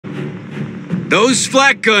Those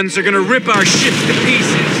flak guns are gonna rip our ships to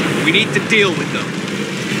pieces. We need to deal with them.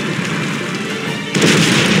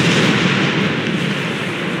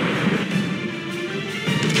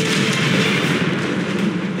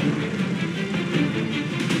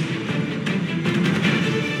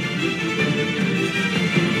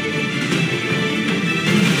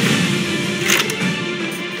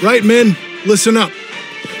 Right, men, listen up.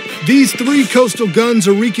 These 3 coastal guns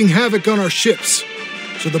are wreaking havoc on our ships,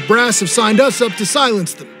 so the brass have signed us up to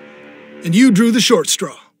silence them, and you drew the short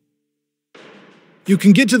straw. You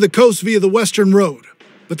can get to the coast via the western road,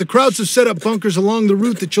 but the Krauts have set up bunkers along the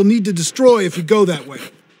route that you'll need to destroy if you go that way.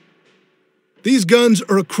 These guns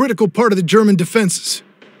are a critical part of the German defenses,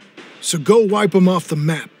 so go wipe them off the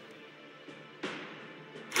map.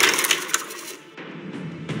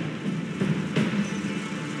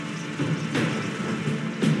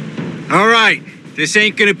 All right, this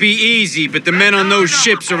ain't gonna be easy, but the men on those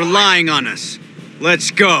ships are relying on us.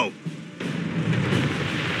 Let's go.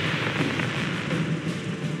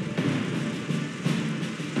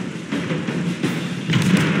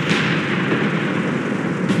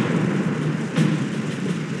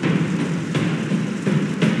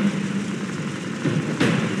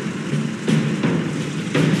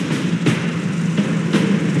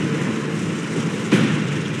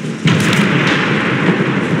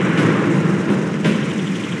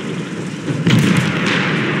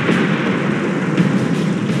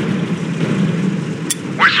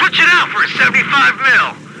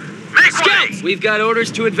 We've got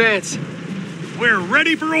orders to advance. We're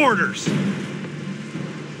ready for orders.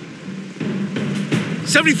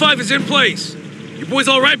 75 is in place. You boys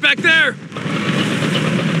all right back there?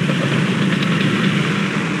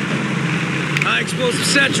 High explosive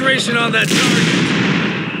saturation on that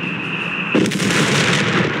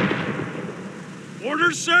target.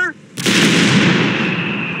 Orders, sir?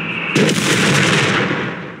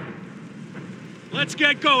 Let's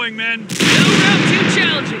get going, men. No route too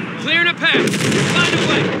challenging. Clearing a path. Find a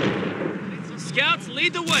way. Scouts,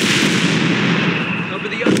 lead the way. Cover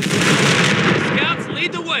the other. Scouts,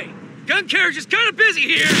 lead the way. Gun carriage is kind of busy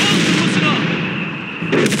here. Listen up.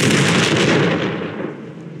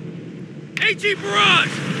 AT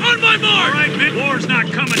barrage! On my mark! All right, men. War's not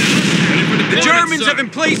coming to us. The Germans have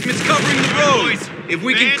emplacements covering the roads. If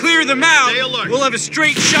we can clear them out, we'll have a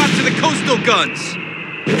straight shot to the coastal guns.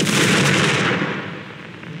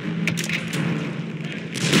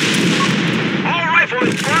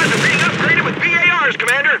 Rifleman squads are being upgraded with BARs,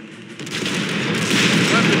 Commander.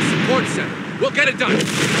 Weapons support center. We'll get it done. Eager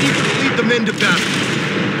to lead the men to battle.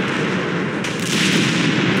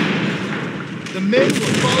 The men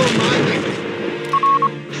will follow my lead.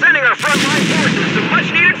 Sending our frontline forces some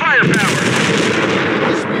much-needed firepower.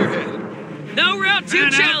 The spearhead. No route too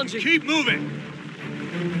Man challenging. out. Keep moving.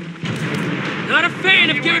 Not a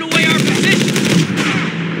fan of giving away our position.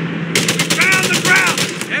 Down the ground.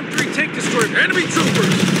 M3 tank destroyer. Enemy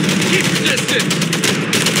troopers. Keep your distance.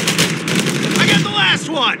 I got the last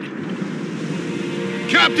one.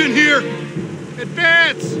 Captain here.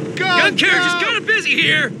 Advance. Go. Gun carriage is go. kind of busy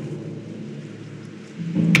here.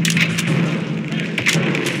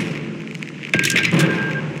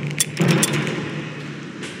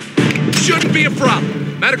 Shouldn't be a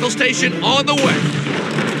problem. Medical station on the way.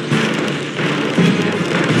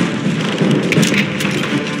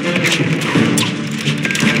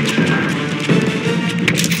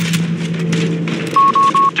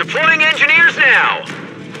 Deploying engineers now.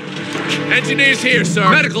 Engineers here, sir.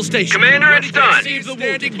 Medical station. Commander, it's done.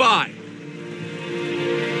 Standing by.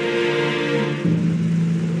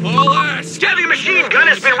 All ass. Heavy machine gun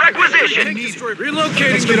has been requisitioned.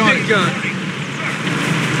 Relocating the big gun.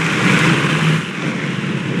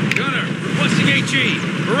 Gunner, requesting HE.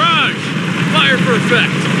 Barrage. Fire for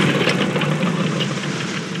effect.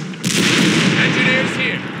 Engineers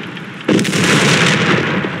here.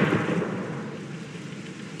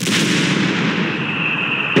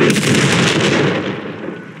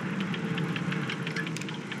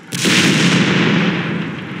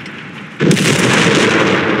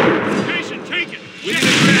 Patient taken. We need to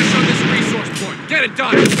crash on this resource point. Get it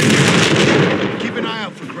done. Keep an eye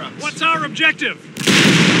out for Krauts. What's our objective?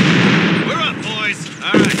 We're up, boys.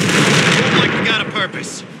 All right. Look like we got a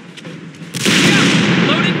purpose. Yeah,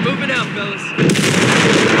 loaded, moving out, fellas.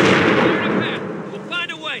 Clearing a path. We'll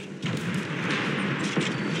find a way.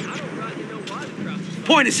 I don't rightly know why the Krauts.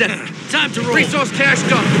 Point a second. Time to roll. Resource cache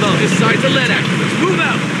dump. This side's a lead actor. Let's move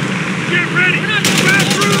out. Get ready. We're not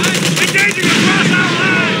Bathrooms engaging across our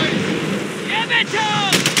lines. Give it to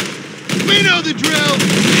 'em! We know the drill.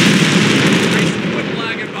 Quit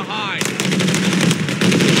lagging behind.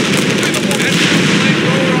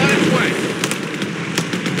 Flamethrower on its way.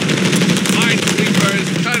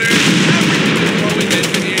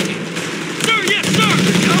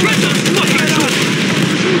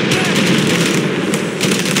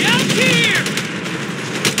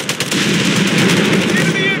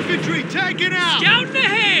 Enemy infantry, taken out! Scouting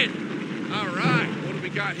ahead! All right, what do we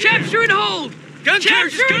got here? Capture and hold! Gun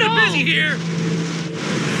carriage is Capture and kind of hold! busy here.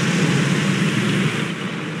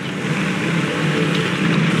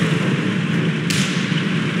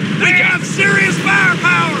 We have serious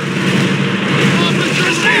firepower! Officers,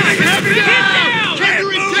 receiving heavy Get down! down!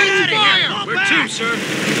 Tendering taking fire! Where to, sir?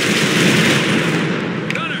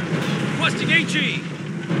 Gunner, requesting HE.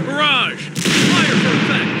 Barrage. Fire for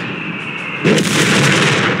effect.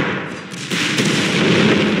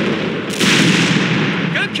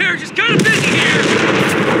 Gun carriage is kind of busy here.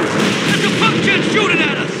 There's a pump jet shooting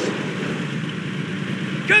at us.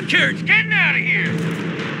 Gun carriage, getting out of here.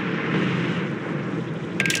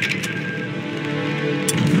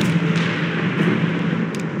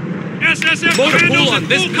 SSF Motor commandos pool in on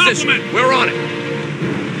this full position. complement. We're on it.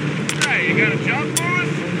 Hey, you got a job for us?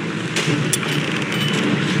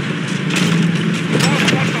 Boss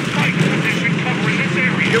wants a fight position covering this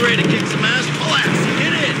area. Get ready to kick some ass. Pull ass.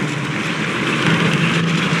 Get in.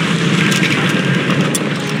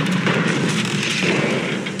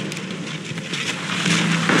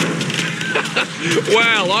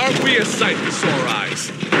 Well, aren't we a sight for sore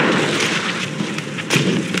eyes?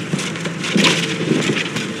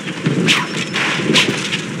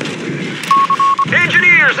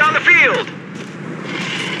 Engineers on the field!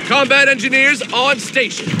 Combat engineers on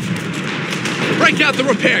station. Break out the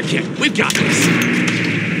repair kit. We've got this.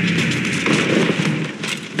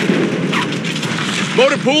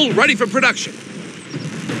 Motor pool ready for production.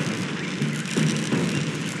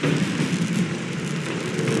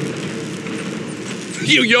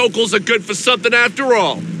 You yokels are good for something after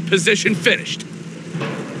all. Position finished.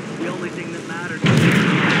 The only thing that matters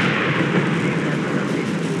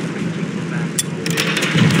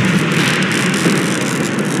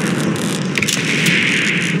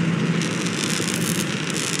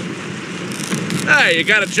Hey, you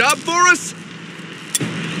got a job for us?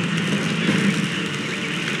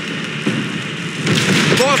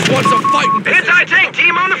 The boss wants a fighting position. Anti-tank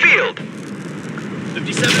team on the field!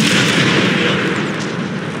 57 minutes.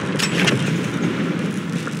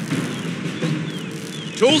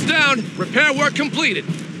 Tools down. Repair work completed.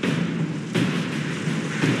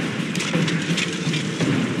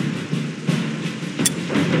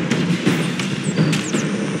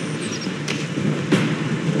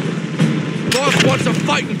 Boss wants a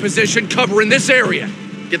fighting position covering this area.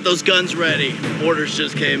 Get those guns ready. Orders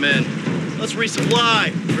just came in. Let's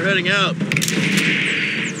resupply. We're heading out.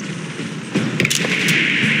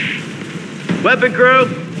 Weapon crew,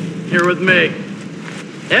 here with me.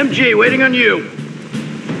 MG, waiting on you.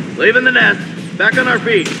 Leaving the nest. Back on our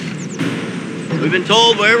feet. We've been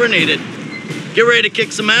told wherever needed. Get ready to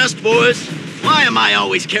kick some ass, boys. Why am I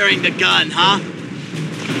always carrying the gun, huh?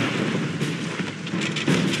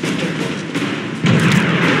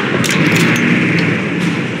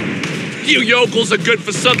 You yokels are good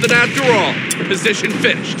for something after all. Position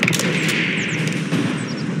finished.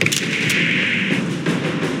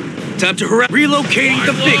 Time to relocating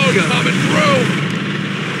the big Load gun. coming through.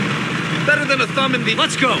 Better than a thumb in the...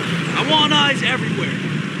 Let's go. I want eyes everywhere.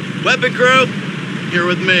 Weapon crew, here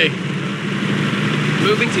with me.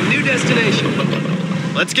 Moving to new destination.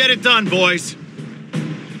 Let's get it done, boys.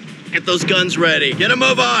 Get those guns ready. Get a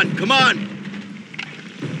move on. Come on.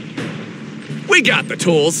 We got the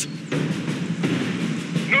tools.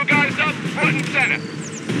 New guys up, front and center.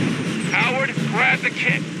 Howard, grab the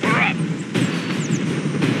kit. We're up.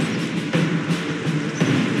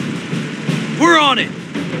 We're on it.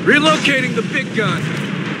 Relocating the big gun.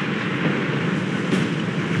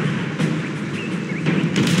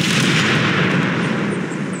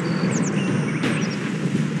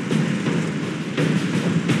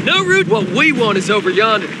 No route. What we want is over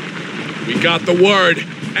yonder. We got the word.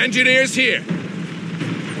 Engineers here.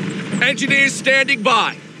 Engineers standing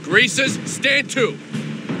by. Greasers, stand to.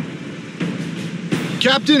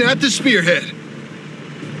 Captain at the spearhead.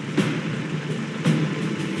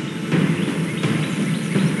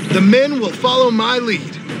 The men will follow my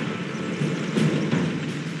lead.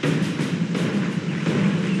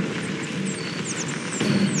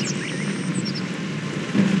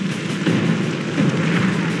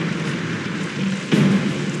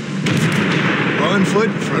 On foot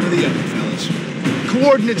in front of the other fellas.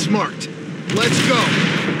 Coordinates marked. Let's go.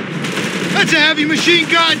 That's a heavy machine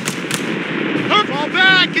gun! Fall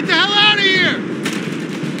back! Get the hell out of here!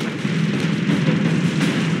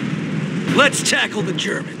 Let's tackle the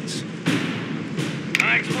Germans.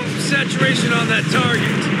 High explosive saturation on that target.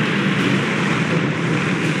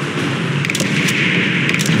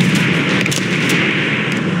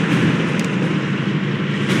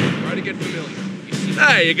 Try to get familiar. You see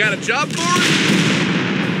Hey, you got a job for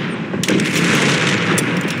us?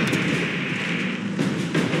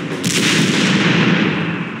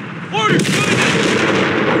 Orders coming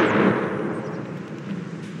in!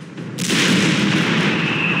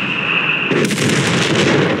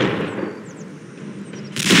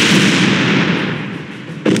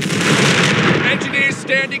 Engineers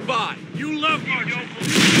standing by. You love marching.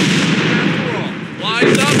 After all,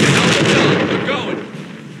 lines up and on the job. We're going.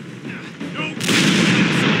 No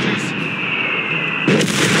soldiers.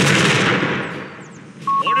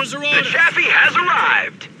 Orders are The orders. Chaffee has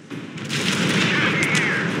arrived.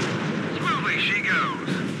 Smoothly she goes.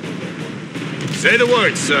 Say the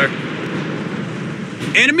word, sir.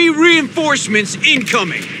 Enemy reinforcements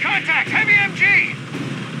incoming. Contact, heavy MG.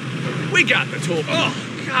 We got the tool. Oh,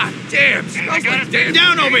 god damn. Smells like damn.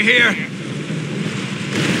 Down over here.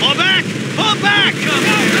 Fall back! Fall back! Go,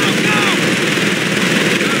 go, go!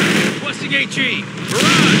 Requesting HE.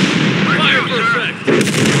 Barrage! Fire for effect.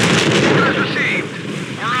 Orders received.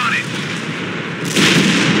 We're on it.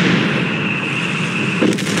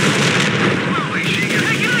 Smoothly she goes.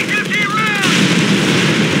 Taking like 50 rounds.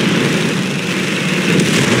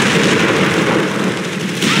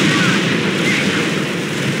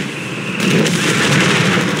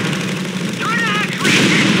 Try to actually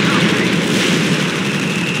hit something.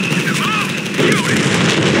 Come on, shoot it.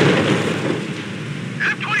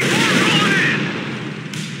 F-24 rolling in.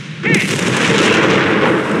 Hit.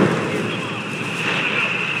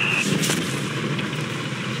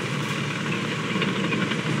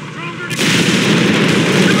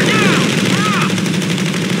 We're down. We're up.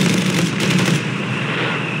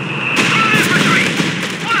 Front infantry.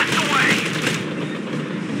 Blast away.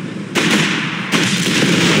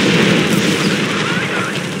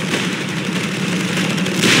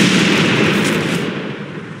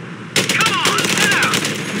 Come on, sit out.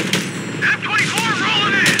 F-24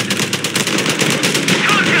 rolling in.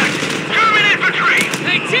 Contact, German infantry.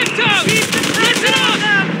 Hey, tiptoe! Listen up!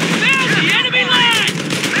 Found the enemy line!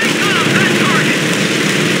 Make good on that target.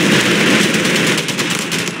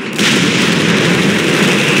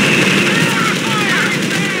 Order fire.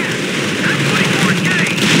 F-24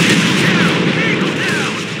 engaged. Eagle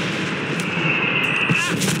down.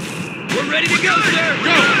 We're ready to go, sir!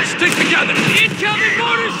 Go! Stick together! Incoming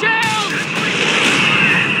mortar shells!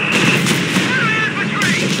 Enemy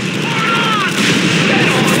infantry. Hold on. Get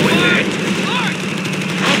on with it! Mark!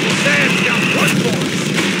 Uncle Sam's got one for us!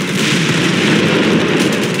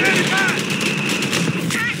 Standing by.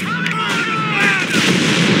 Incoming mortar.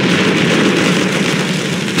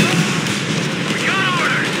 We got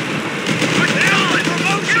orders. Put down.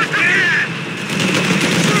 Promotion. Get ahead.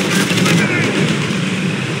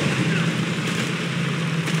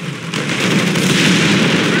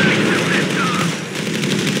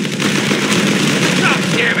 God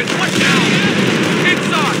damn it! What now? It's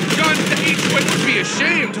on! Guns to each one would be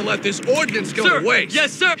ashamed to let this ordnance go Sir! to waste.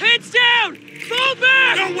 Yes, sir! Heads down! Fall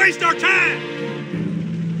back! Don't waste our time.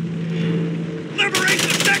 Liberate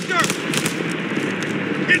the sector.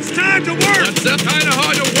 It's time to work. It's kind of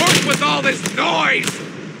hard to work with all this noise!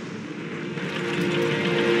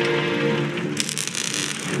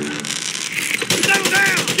 Settle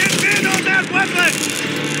down. Get pinned on that weapon.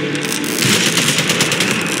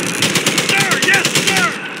 Sir, yes, sir.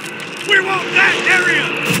 We want that area.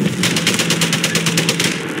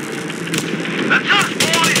 That's us,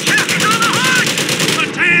 boys. Chaffee's on the hunt.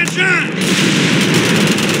 Attention.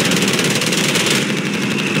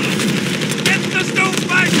 Get the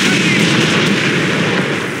stovepipe ready.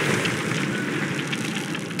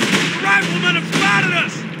 The riflemen have spotted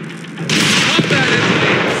us. Combat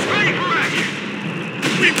engineers! Ready for action.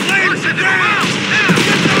 We claimed Forces the in ground. round. Now.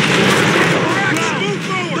 Move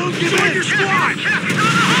forward. Join your squad. Chaffee's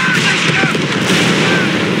on the hunt.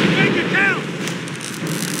 Make it count.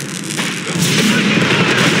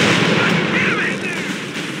 Enemy.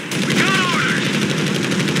 We got orders.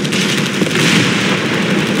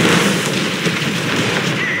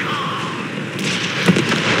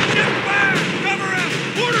 Get fire. Cover us.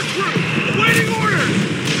 Order crew. Awaiting orders.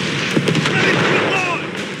 Ready to deploy.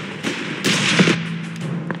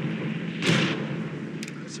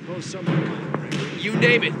 I suppose someone called it. You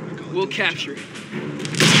name it, we'll capture it.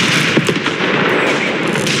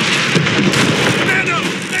 Commando,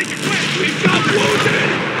 make it quick. We've got wounded!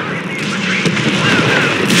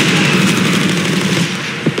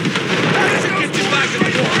 Let's go Get you back in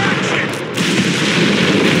the war!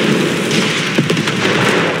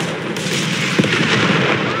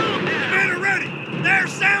 Men are ready. They're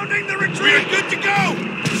sounding the retreat. We're good to go.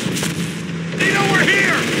 They know we're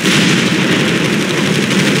here.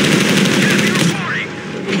 Chaffee reporting.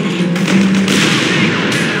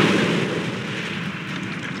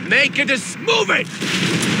 Make it just move it!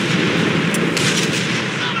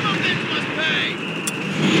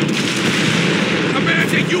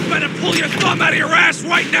 Commander, you better pull your thumb out of your ass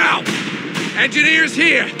right now! Engineers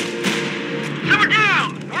here! Simmer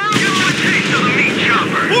down! We're giving a taste of the meat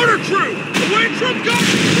chopper! Order crew! Away from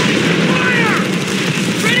guns! Fire!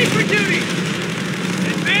 Ready for duty!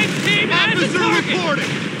 Advance team has a target!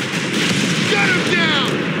 reporting! Get him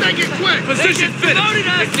down! Make it quick! Position They just fitted! promoted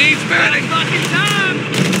us. It needs manning! Fucking time!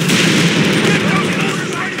 Get those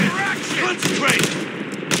orders ready for action! Concentrate!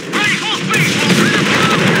 Ready full speed!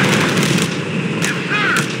 Yes,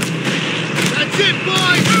 sir! That's it,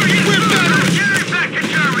 boys! We're better! Get her back to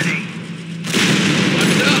Germany!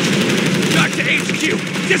 What's up? Back to HQ!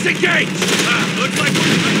 Disengage! Looks like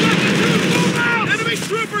we're... Move out! Enemy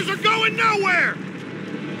troopers are going nowhere!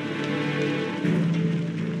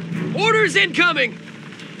 Orders incoming!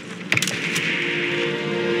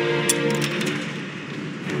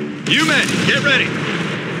 You men, get ready.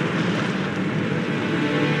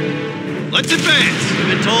 Let's advance. We've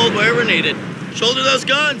been told where we're needed. Shoulder those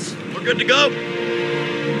guns. We're good to go.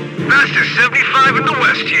 Master 75 in the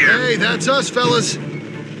west here. Hey, that's us, fellas.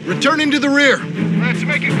 Returning to the rear. Let's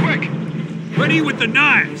make it quick. Ready with the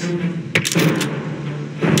knives!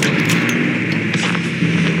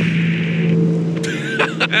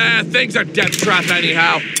 Things are death trap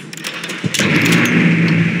anyhow.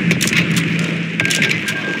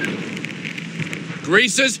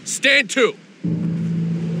 Greasers, stand to.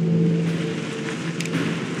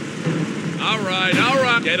 All right.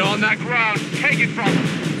 Get on that ground. Take it from him.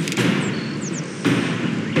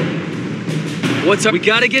 What's up? We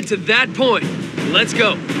gotta get to that point. Let's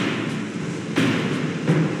go.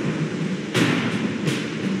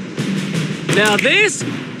 Now this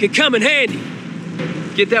could come in handy.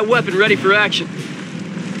 Get that weapon ready for action.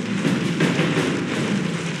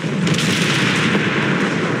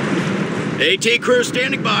 AT crew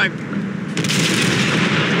standing by. Let's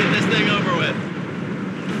get this thing over with.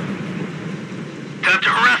 Time to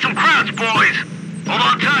harass some crowds, boys. Hold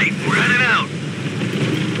on tight. We're heading out.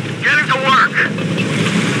 Get him to work.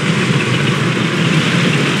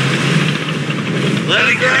 Let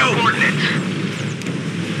it go. Coordinates.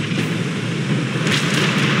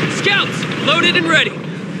 Scouts, loaded and ready.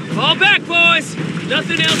 Fall back, boys.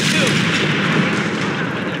 Nothing else to.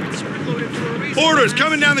 Orders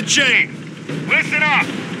coming down the chain! Listen up.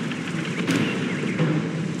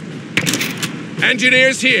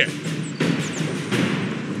 Engineers here.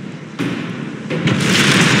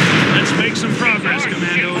 Let's make some progress,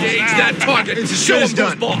 Commando. Engage that target. It's as Show good as him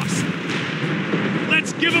done. who's boss.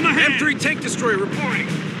 Let's give him a hand! M3 tank destroyer reporting.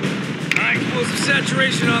 High Explosive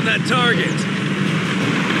saturation on that target.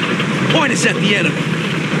 Point is at the enemy.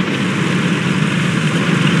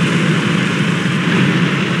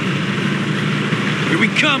 Here we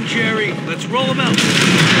come, Jerry. Let's roll them out.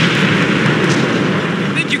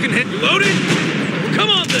 Think you can hit loaded? Well, come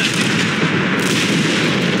on then.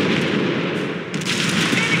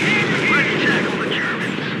 Ready to tackle the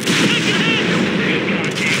Germans.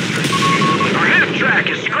 Our head of track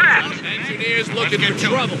is scrapped. Engineers looking for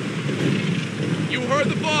trouble. You heard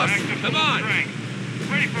the boss. Come on.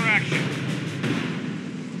 Ready for action.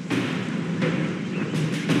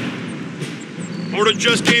 Order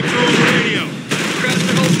just came through on the radio.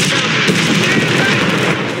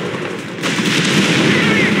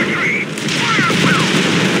 Retreat. Fire at will.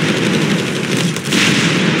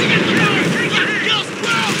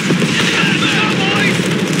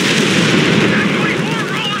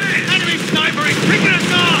 Enemy snipering. Picking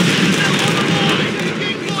us off.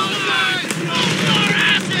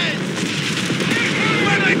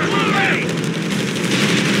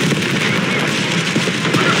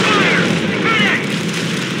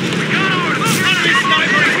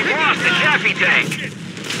 Tank.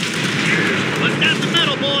 Let's down the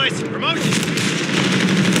metal, boys. Promotion.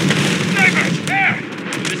 Sniper, there!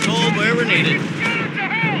 We've been told where we're needed. Get him to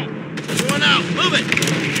hell! Everyone out. Move it.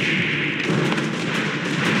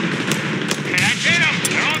 Can't hit him.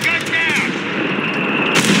 They're all gunned down.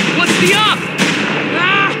 What's the up?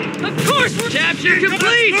 Ah! Of course we're capture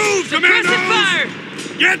complete! move, Suppressive Commandos! fire!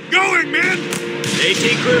 Get going, man! AT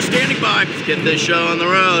crew standing by. Let's get this show on the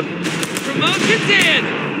road. Promotion's in!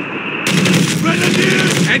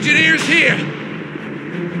 Grenadiers! Engineers here.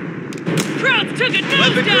 Krauts took a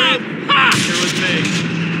Weapon nosedive! group. Ha! Here with me.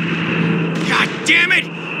 God damn it!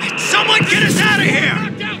 Someone get us out of here!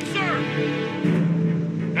 Knocked out, sir!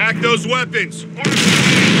 Hack those weapons!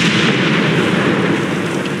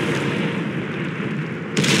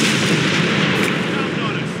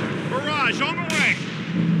 Barrage on the way.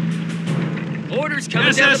 Orders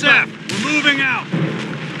coming down the SSF, we're moving out!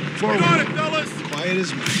 Get on it, fellas! Quiet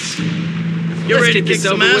as mice. Get Let's ready get to kick this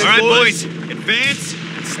some over ass, with. All right, boys. boys. Advance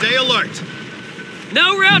and stay alert.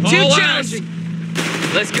 No route too All challenging.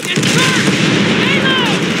 Let's get in first. Stay low.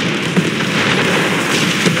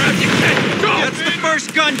 Grab your kit. Go! That's the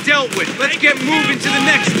first gun dealt with. Let's get moving to the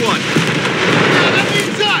next one. That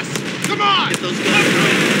means us! Come on! Get those guns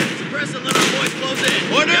going. Suppress and let our boys close in.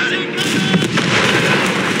 Orders!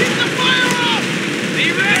 Keep the fire up!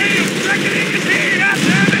 Be ready! Reckoning is here! God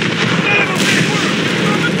damn it! Son of a bitch!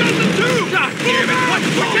 Roman does it too! God damn it! What?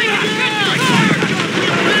 We're taking fire!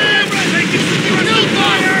 Still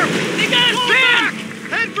fire! They got us back.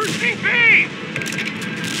 Head for CP!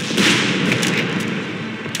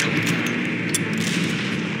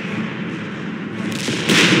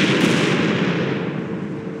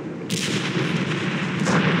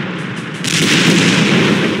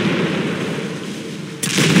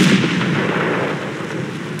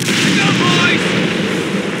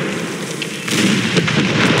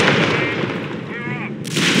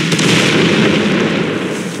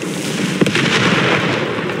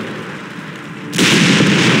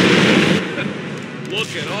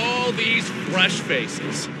 Look at all these fresh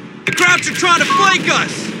faces. The Krauts are trying to flank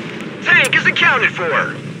us. Tank is accounted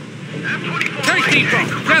for. Tank depot,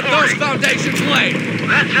 get those foundations laid.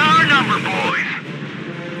 That's our number, boys.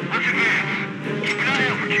 Once again, keep an eye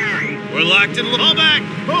out for Jerry. We're locked in. Pull back.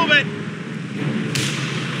 Move it.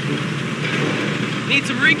 Need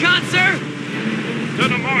some recon, sir? To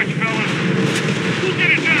the march, fellas. We'll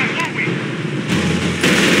get it done, won't we?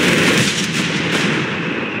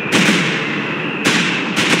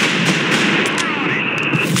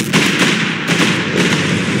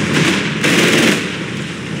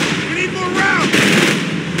 We need more rounds!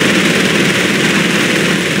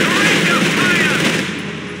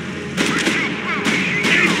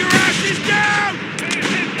 Keep your asses down!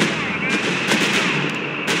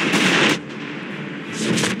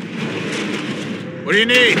 What do you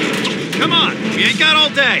need? Come on. We ain't got all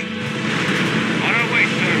day. On our way,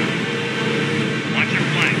 sir. Watch your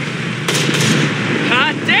flank.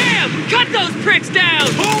 Hot damn! Cut those pricks down!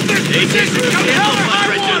 Hold this position! Come hell or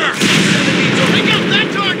high water! Bring out that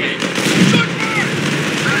target! Shoot first!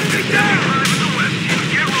 Press me down!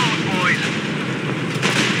 Get rolling, boys.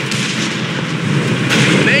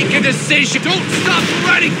 Make a decision. Don't stop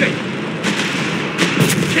for anything.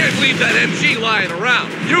 Can't leave that MG lying around.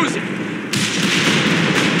 Use it.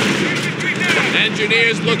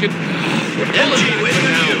 Engineers looking. MG waiting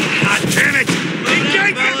on you. God damn it!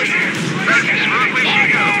 Engage!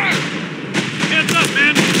 Hands up,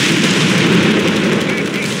 man.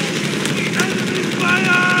 Enemy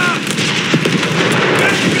fire!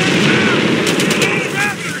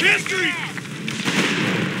 History!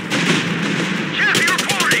 Jeffy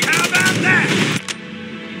reporting. How about that?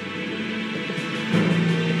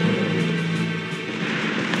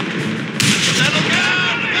 Settle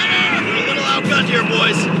down! We're a little outgunned here,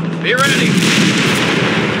 boys. Be ready.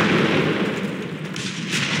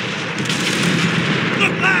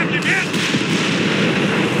 Look back and hit!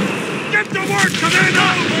 Get to work, Commando!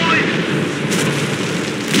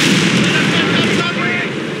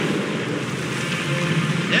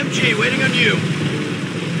 MG waiting on you.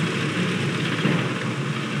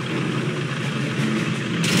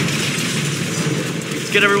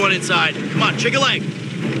 Let's get everyone inside. Come on, chick a leg.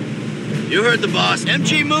 You heard the boss.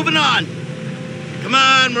 MG moving on. Come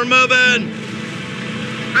on, we're moving.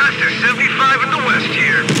 Master 75 in the west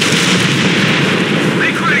here.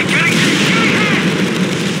 Make ready, getting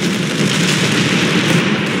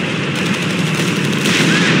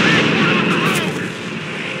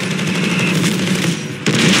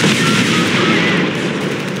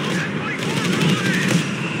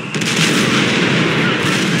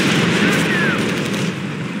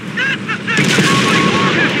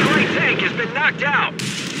tank has been knocked out.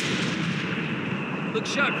 Look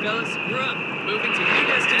sharp, fellas. We're up. Moving to new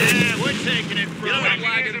destination. We're taking it from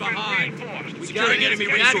lagging behind. We got Securing enemy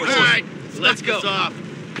resources. resources. All right, let's go. Off.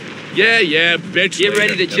 Yeah, bitch. Get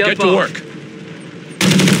ready to jump Get to off. work.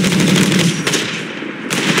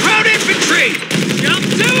 Crowd infantry. Jump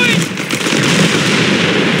to it!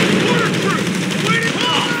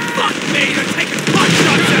 Fuck me, they're taking pot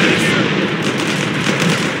shots at us.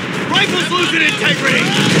 Rifles losing integrity.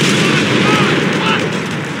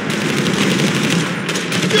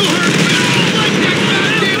 You heard me! Like that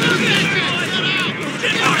goddamn position!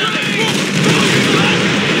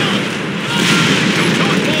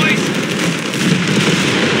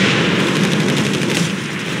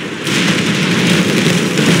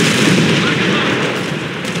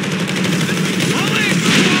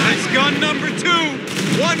 That's gun number 2.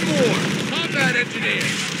 One more. Combat engineers.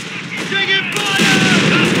 Taking fire!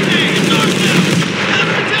 North now!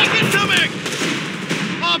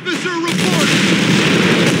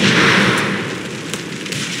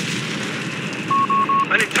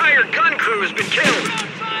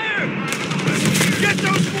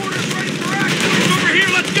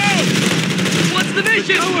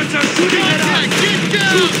 ship! Cowards are shooting at us! Get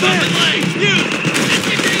down! Shoot them! You!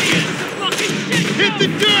 Canadian! Fucking shit! Hit the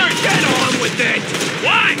dirt! Get on with it!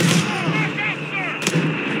 What?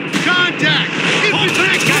 Contact!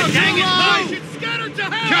 Infantry God dang it, below! boys! Scattered to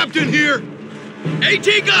hell! Captain here! AT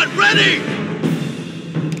gun ready!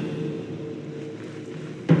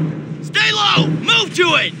 Stay low! Move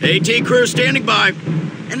to it! AT crew standing by.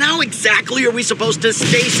 And how exactly are we supposed to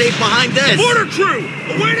stay safe behind this? Border crew!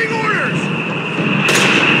 Awaiting orders!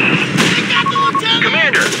 They got the lieutenant!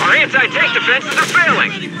 Commander, our anti-tank defenses are failing.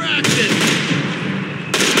 Ready for action!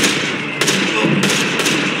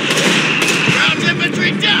 Ground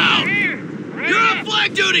infantry down! You're on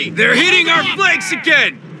flag duty! They're hitting our flanks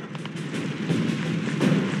again!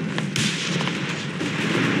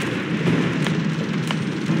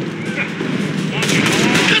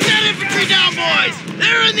 Cut that infantry down, boys!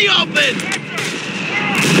 They're in the open!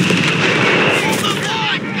 Hold the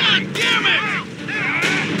line! God damn it!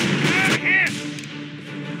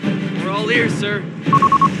 We're all ears, sir. We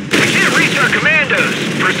can't reach our commandos.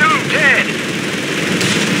 Presumed dead.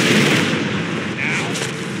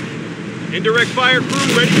 Indirect fire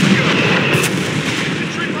crew ready to go.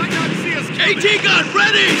 Infantry might not see us coming. AT gun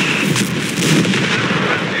ready!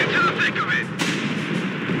 Into the thick of it.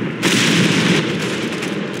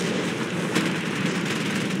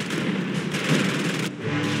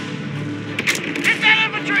 Hit that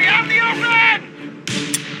infantry out in the open!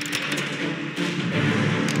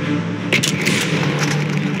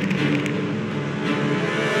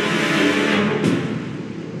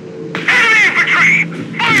 Enemy infantry!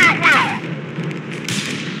 Fire at will!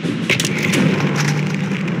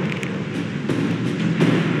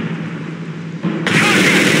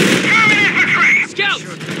 German infantry! Scouts!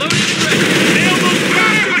 Loaded and ready! Nail those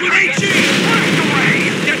bastards with HE! Blast away!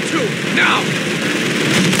 Get to it, now!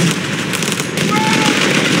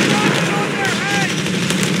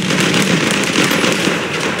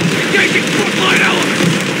 Engaging frontline element!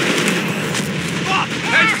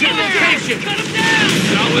 Heads to location! Cut him down!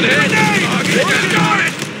 Solid hit! Target down!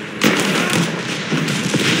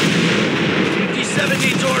 57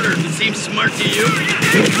 needs orders. It seems smart to you.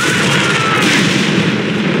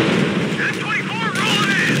 1024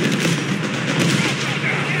 rolling in!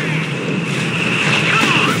 Come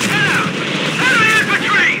on, down! Enemy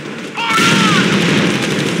infantry! Forward on!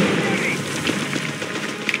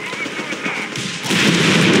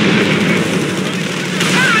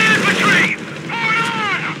 Enemy infantry! Forward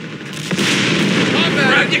on!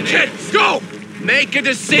 Grab your kids! Go! Make a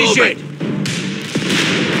decision! Enemy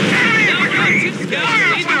Now infantry! Scouts, Fire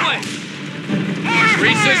lead the at way! will!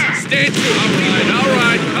 Reese's, stand to! All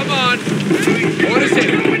right, come on! Orders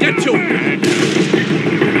in, get to it!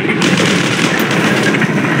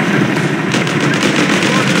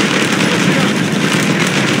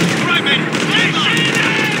 Right, man. Hang on.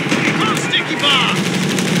 Come, Sticky Bob.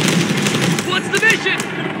 What's the mission?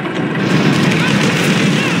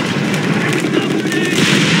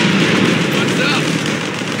 What's up?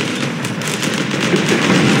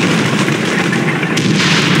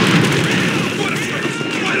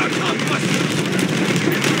 Right on top of us!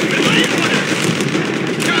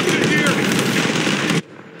 Captain here!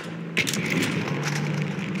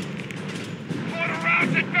 Order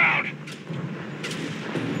rounds inbound!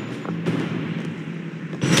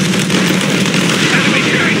 Enemy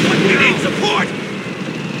tank! We need support!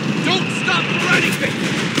 Don't stop for anything!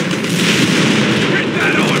 Hit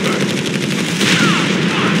that armor!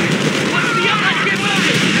 What's the other get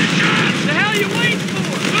loaded? The hell you waiting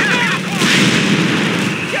for?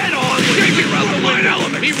 Get on with it! The line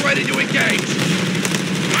element! Be ready to engage!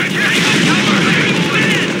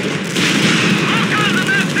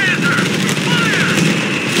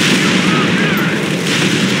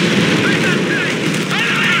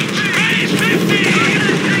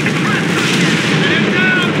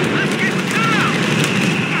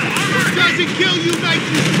 What doesn't kill you makes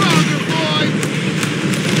you stronger, boys!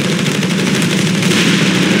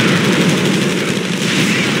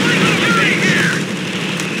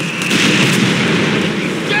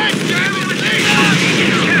 God damn it!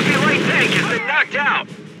 Heavy light tank has been knocked out!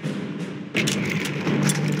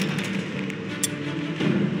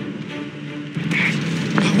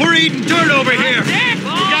 We're eating dirt over here!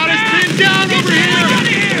 Got us pinned down over here!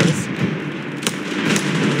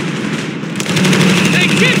 Hey,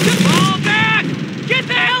 kids, fall back! Get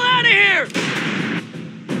the hell out of here!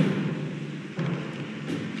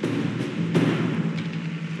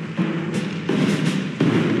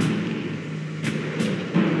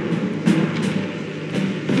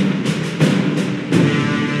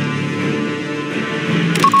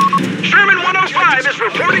 Sherman 105 is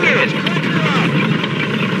reporting in!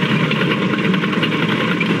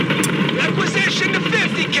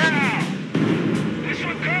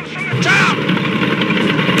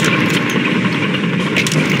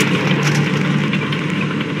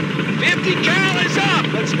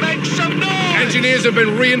 engineers have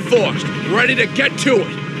been reinforced, ready to get to it.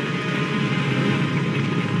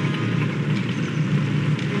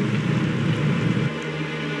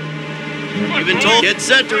 You've been told, get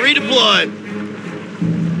set to redeploy.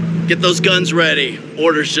 Get those guns ready.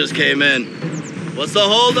 Orders just came in. What's the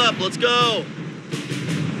holdup? Let's go.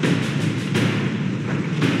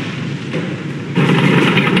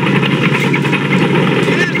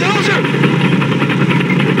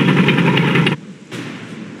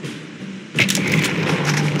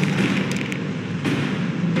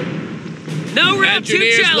 No round two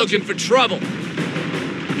Engineers challenge. looking for trouble.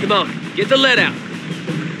 Come on, get the lead out.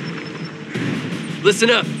 Listen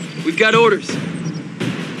up. We've got orders.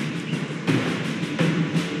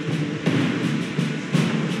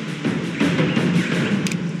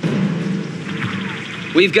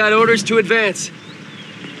 We've got orders to advance.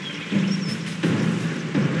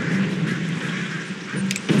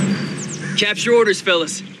 Capture orders,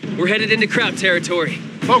 fellas. We're headed into Kraut territory.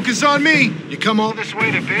 Focus on me. You come all this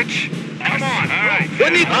way to bitch? Come on, all right.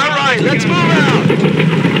 All right, let's move out.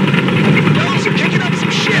 Those are kicking up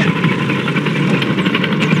some shit.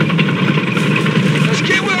 Let's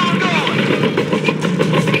get where I'm going.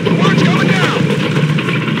 The word's coming down.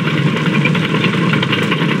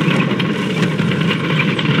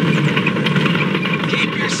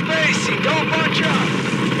 Keep your spacing. Don't bunch up.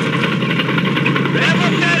 Rev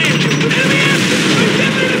up that engine. Enemy infantry,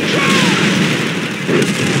 get to control.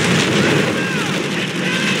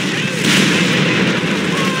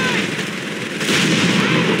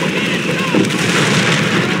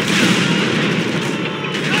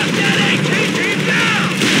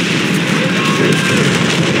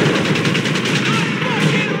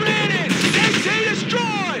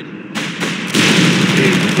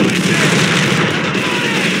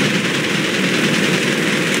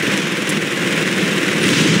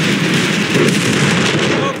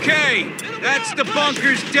 Okay, that's the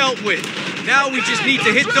bunkers dealt with. Now we just need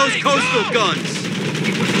to hit those coastal guns.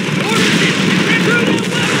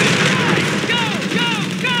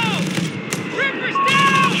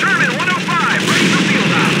 Sherman, 105, bring the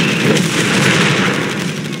field out.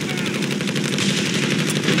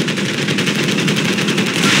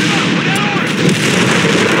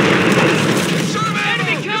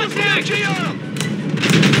 Enemy contact!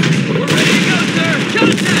 We're ready to go, sir!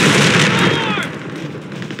 Contact!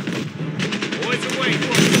 Boys away.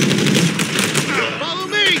 Follow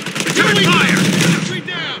me. Return fire! Infantry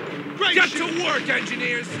down. Great Get shit. to work,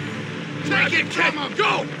 engineers! Take it from 'em.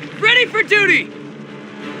 Go! Ready for duty!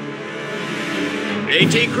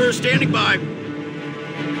 AT crew standing by.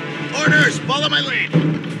 Orders, follow my lead.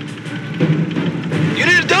 You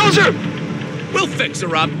need a dozer? We'll fix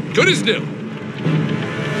her up. Good as new.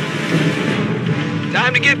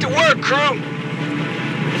 Time to get to work, crew.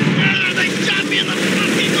 They shot me in the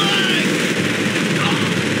fucking leg!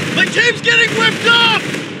 My team's getting whipped up!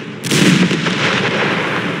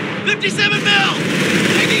 57 mil!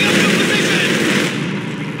 Taking up new position!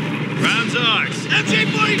 Round's ours.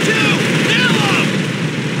 MG-42! Nail him!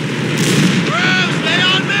 Crew, stay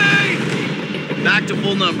on me! Back to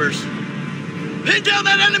full numbers. Pin down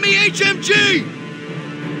that enemy HMG!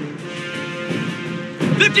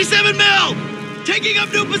 57 mil! Taking up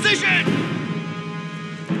new position!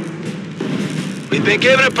 We've been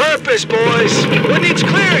given a purpose, boys. What needs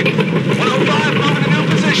clearing? 105 moving to new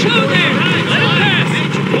position. Move there! Let it pass!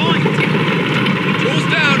 Tools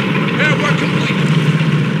down. Repair work complete.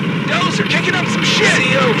 Dozer kicking up some shit.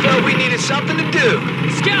 CEO felt we needed something to do.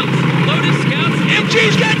 Scouts! Loaded scouts!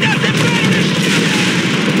 MG's got nothing better to shoot at.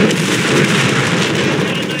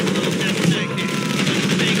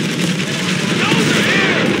 Dozer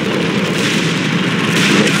here.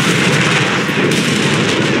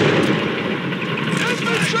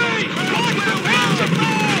 Infantry! Going to wheels of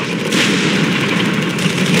balls!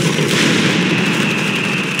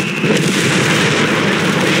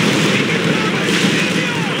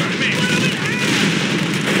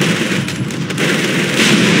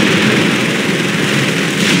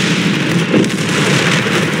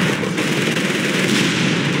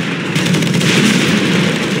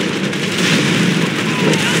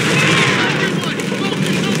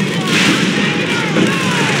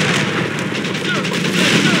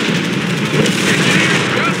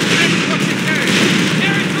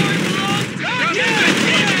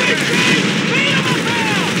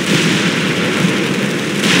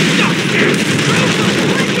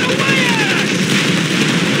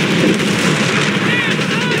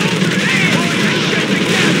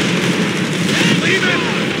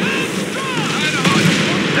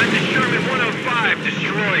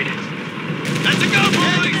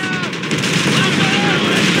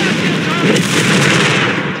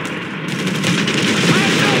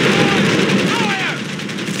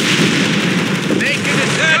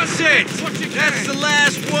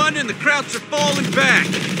 Last one and the Krauts are falling back.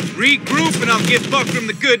 Regroup and I'll give Buckram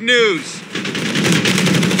the good news.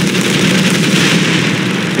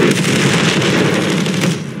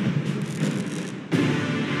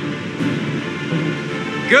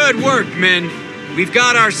 Good work, men. We've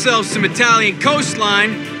got ourselves some Italian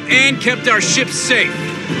coastline and kept our ships safe.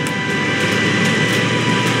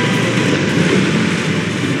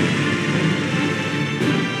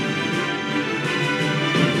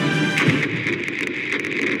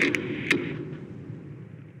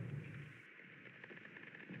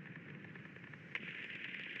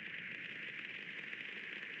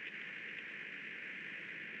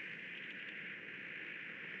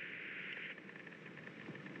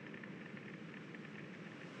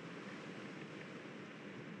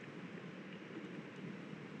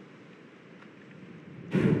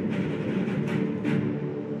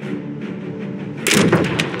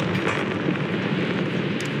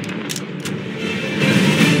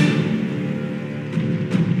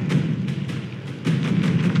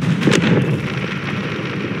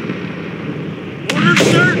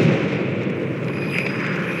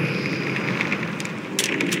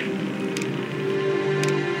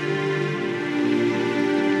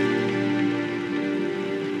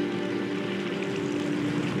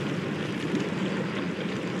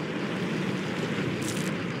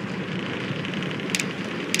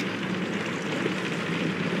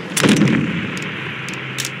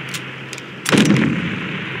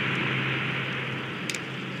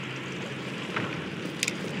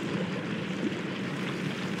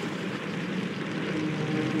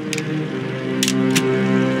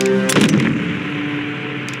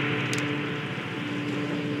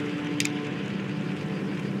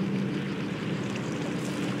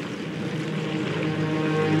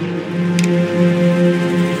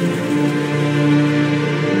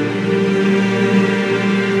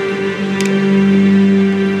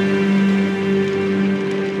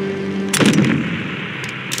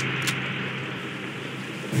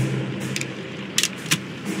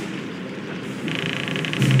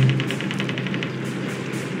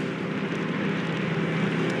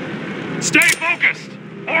 Stay focused!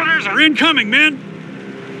 Orders are incoming, men!